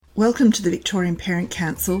Welcome to the Victorian Parent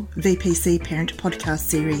Council VPC Parent Podcast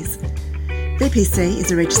Series. VPC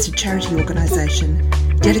is a registered charity organisation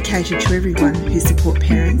dedicated to everyone who support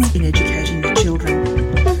parents in educating their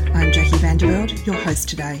children. I'm Jackie Vanderveld, your host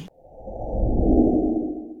today.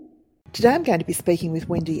 Today I'm going to be speaking with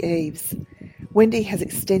Wendy Eaves. Wendy has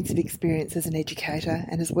extensive experience as an educator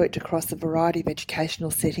and has worked across a variety of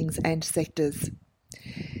educational settings and sectors.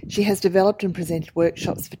 She has developed and presented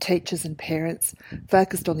workshops for teachers and parents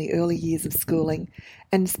focused on the early years of schooling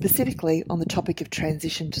and specifically on the topic of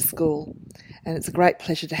transition to school. And it's a great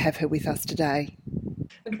pleasure to have her with us today.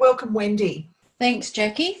 And welcome, Wendy. Thanks,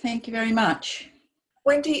 Jackie. Thank you very much.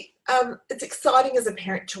 Wendy, it's exciting as a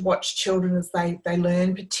parent to watch children as they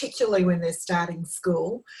learn, particularly when they're starting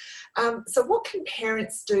school. So what can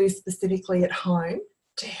parents do specifically at home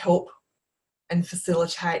to help and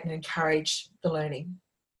facilitate and encourage the learning?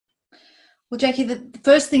 Well, Jackie, the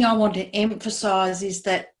first thing I want to emphasise is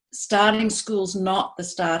that starting school's not the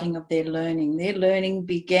starting of their learning. Their learning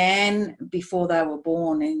began before they were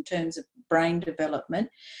born in terms of brain development,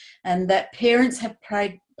 and that parents have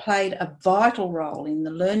played a vital role in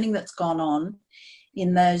the learning that's gone on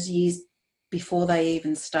in those years before they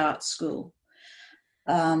even start school.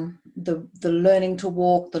 The learning to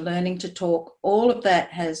walk, the learning to talk, all of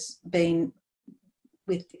that has been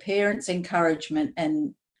with parents' encouragement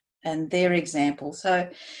and their example. So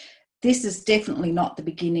this is definitely not the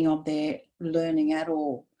beginning of their learning at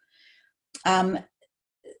all.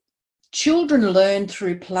 Children learn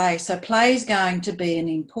through play. So play is going to be an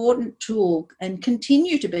important tool and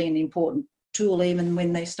continue to be an important tool even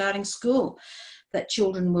when they're starting school, that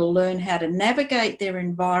children will learn how to navigate their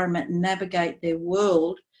environment and navigate their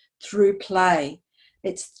world through play.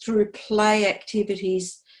 It's through play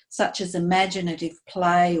activities such as imaginative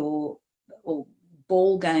play or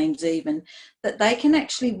ball games even, that they can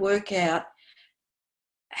actually work out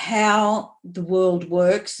how the world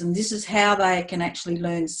works, and this is how they can actually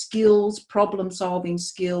learn skills, problem-solving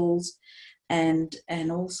skills, and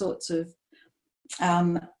all sorts of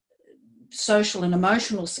social and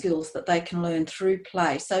emotional skills that they can learn through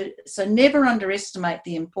play. So never underestimate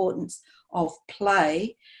the importance of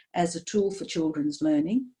play as a tool for children's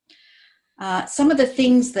learning. Some of the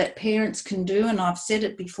things that parents can do, and I've said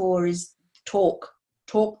it before, is talk.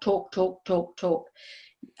 Talking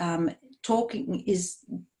is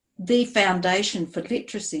the foundation for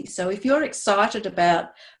literacy. So if you're excited about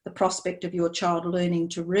the prospect of your child learning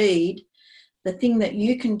to read, the thing that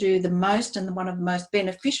you can do the most, and one of the most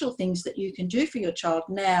beneficial things that you can do for your child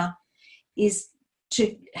now, is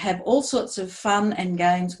to have all sorts of fun and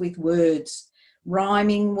games with words,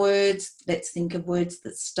 rhyming words. Let's think of words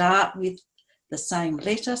that start with the same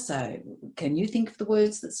letter. So can you think of the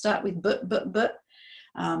words that start with but?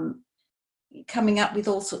 Coming up with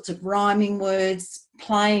all sorts of rhyming words,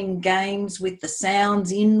 playing games with the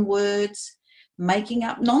sounds in words, making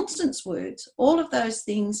up nonsense words. All of those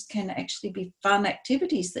things can actually be fun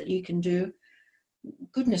activities that you can do.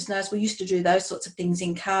 Goodness knows, we used to do those sorts of things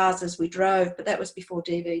in cars as we drove, but that was before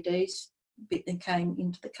DVDs came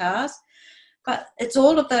into the cars. But it's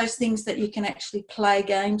all of those things that you can actually play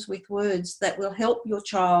games with words that will help your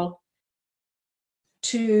child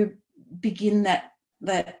to begin that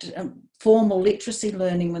formal literacy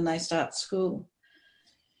learning when they start school.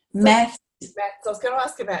 Maths. I was going to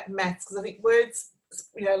ask about maths because I think words,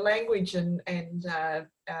 language and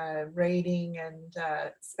reading and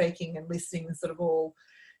speaking and listening is sort of all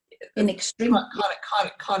in extreme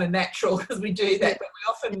kind of natural because we do that, but we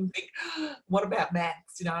often think, what about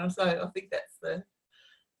maths? So I think that's the.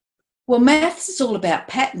 Well, maths is all about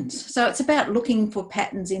patterns. So it's about looking for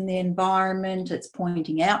patterns in the environment. It's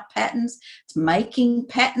pointing out patterns. It's making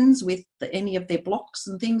patterns with any of their blocks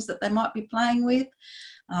and things that they might be playing with.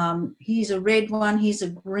 Here's a red one. Here's a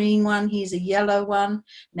green one. Here's a yellow one.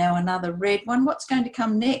 Now another red one. What's going to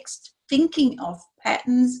come next? Thinking of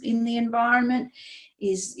patterns in the environment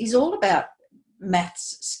is all about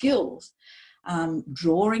maths skills.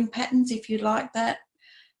 Drawing patterns, if you like that.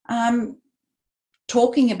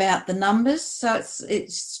 Talking about the numbers, so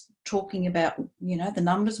it's talking about the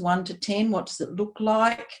numbers 1 to 10. What does it look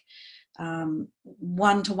like?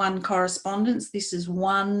 1-to-1 correspondence. This is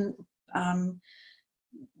one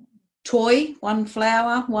toy, one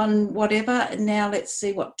flower, one whatever. Now let's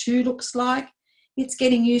see what 2 looks like. It's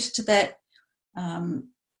getting used to that.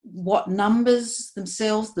 What numbers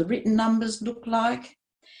themselves, the written numbers, look like.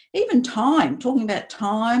 Even time. Talking about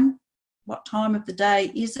time. What time of the day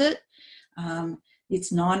is it?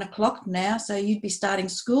 It's 9 o'clock now, so you'd be starting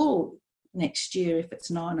school next year if it's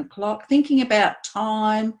 9 o'clock. Thinking about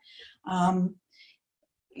time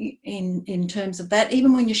in terms of that,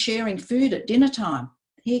 even when you're sharing food at dinner time,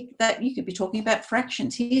 that you could be talking about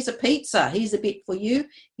fractions. Here's a pizza. Here's a bit for you.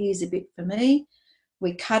 Here's a bit for me.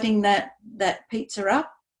 We're cutting that pizza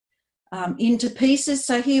up into pieces.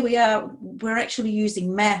 So here we are. We're actually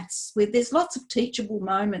using maths. There's lots of teachable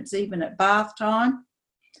moments, even at bath time.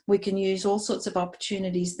 We can use all sorts of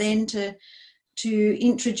opportunities then to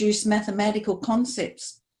introduce mathematical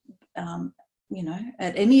concepts,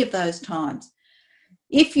 at any of those times.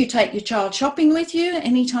 If you take your child shopping with you,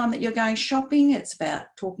 any time that you're going shopping, it's about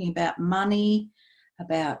talking about money,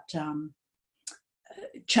 about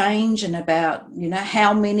change, and about,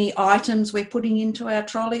 how many items we're putting into our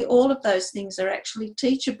trolley. All of those things are actually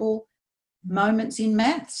teachable moments in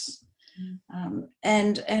maths.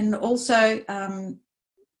 And also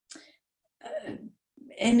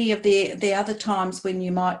any of the other times when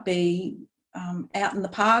you might be out in the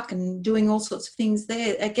park and doing all sorts of things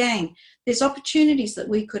there. Again, there's opportunities that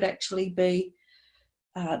we could actually be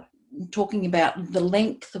talking about the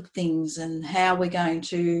length of things and how we're going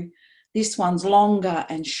to, this one's longer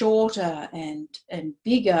and shorter and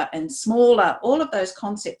bigger and smaller. All of those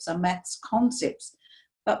concepts are maths concepts,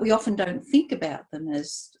 but we often don't think about them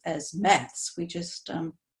as maths. We just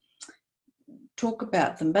talk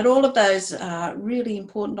about them. But all of those are really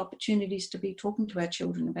important opportunities to be talking to our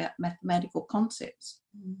children about mathematical concepts.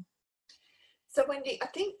 So Wendy, I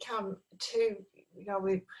think too,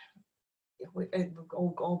 we've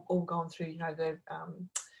all gone through,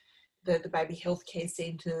 the baby health care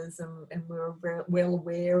centres, and we're well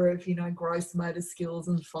aware of, gross motor skills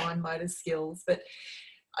and fine motor skills. But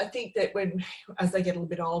I think that as they get a little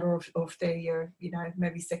bit older, or if they're your,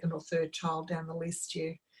 maybe second or third child down the list,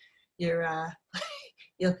 you're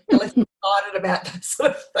less excited about those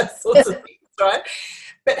sorts of things, right?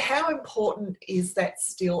 But how important is that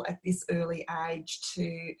still at this early age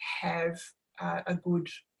to have a good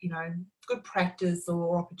practice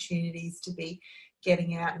or opportunities to be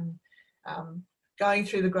getting out and going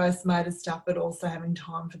through the gross motor stuff, but also having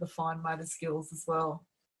time for the fine motor skills as well?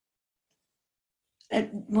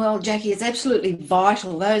 Well, Jackie, it's absolutely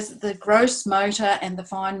vital. The gross motor and the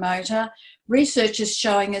fine motor, research is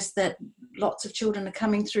showing us that lots of children are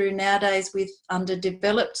coming through nowadays with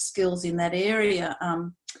underdeveloped skills in that area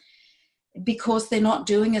because they're not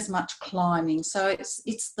doing as much climbing. So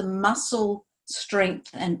it's the muscle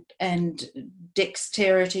strength and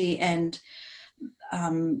dexterity and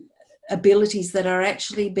abilities that are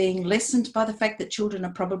actually being lessened by the fact that children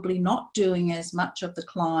are probably not doing as much of the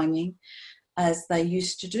climbing as they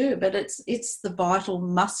used to do. But it's the vital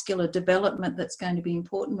muscular development that's going to be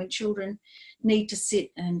important when children need to sit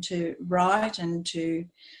and to write and to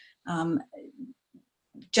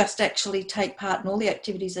just actually take part in all the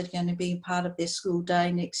activities that are going to be part of their school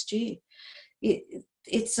day next year.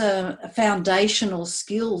 It's a foundational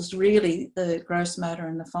skills, really. The gross motor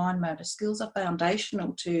and the fine motor skills are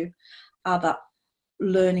foundational to other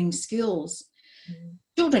learning skills.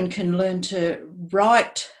 Children can learn to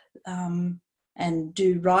write and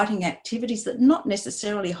do writing activities that not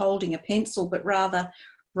necessarily holding a pencil, but rather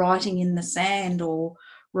writing in the sand or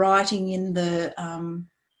writing in the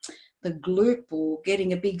gloop, or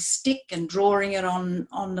getting a big stick and drawing it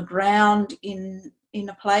on the ground in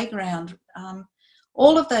a playground.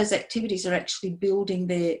 All of those activities are actually building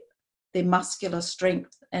their muscular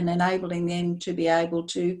strength and enabling them to be able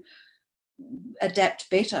to adapt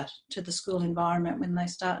better to the school environment when they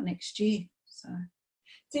start next year. So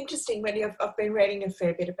it's interesting, Wendy. I've been reading a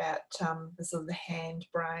fair bit about the sort of the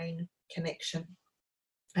hand-brain connection,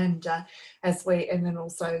 and then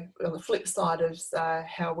also on the flip side of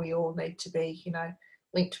how we all need to be,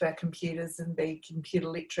 linked to our computers and be computer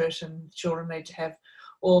literate, and children need to have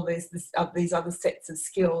all these other sets of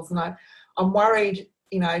skills. And I'm worried,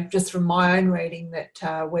 just from my own reading,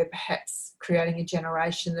 that we're perhaps creating a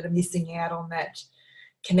generation that are missing out on that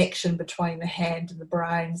connection between the hand and the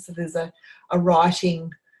brain. So there's a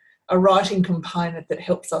writing component that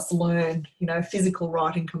helps us learn, physical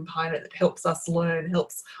writing component that helps us learn,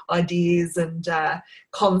 helps ideas and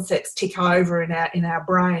concepts tick over in our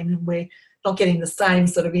brain, and we're not getting the same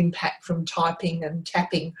sort of impact from typing and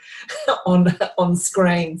tapping on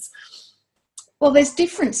screens. Well, there's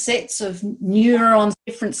different sets of neurons,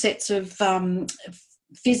 different sets of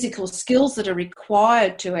physical skills that are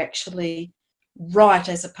required to actually write,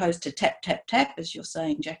 as opposed to tap, tap, tap, as you're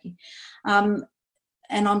saying, Jackie.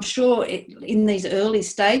 And I'm sure in these early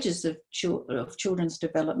stages of children's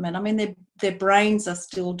development, I mean, their brains are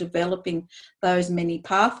still developing those many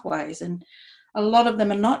pathways, and a lot of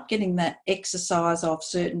them are not getting that exercise of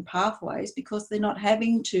certain pathways because they're not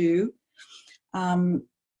having to and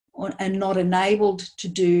not enabled to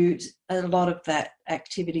do a lot of that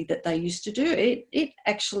activity that they used to do. It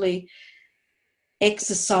actually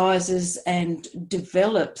exercises and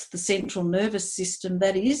develops the central nervous system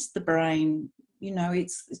that is the brain. You know,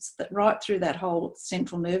 it's right through that whole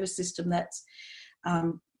central nervous system that's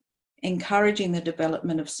encouraging the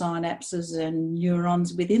development of synapses and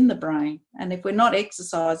neurons within the brain. And if we're not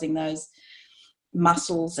exercising those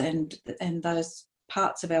muscles and those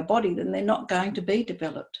parts of our body, then they're not going to be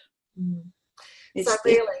developed. So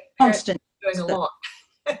really, constant. Doing a lot.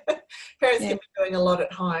 Parents can be doing a lot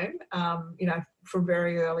at home, you know, from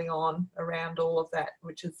very early on around all of that,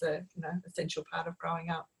 which is a, you know, essential part of growing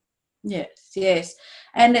up. Yes,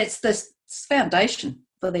 and it's the foundation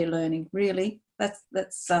for their learning. Really, that's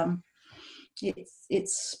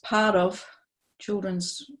it's part of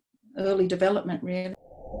children's early development. Really.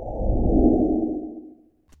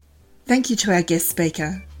 Thank you to our guest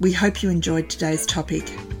speaker. We hope you enjoyed today's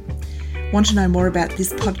topic. Want to know more about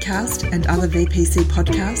this podcast and other VPC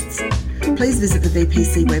podcasts? Please visit the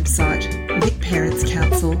VPC website,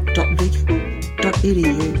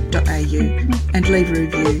 vicparentscouncil.vic.edu.au, and leave a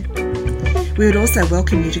review. We would also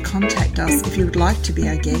welcome you to contact us if you would like to be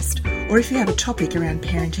our guest or if you have a topic around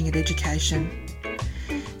parenting and education.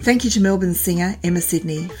 Thank you to Melbourne singer Emma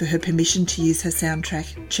Sidney for her permission to use her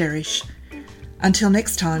soundtrack, Cherish. Until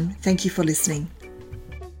next time, thank you for listening.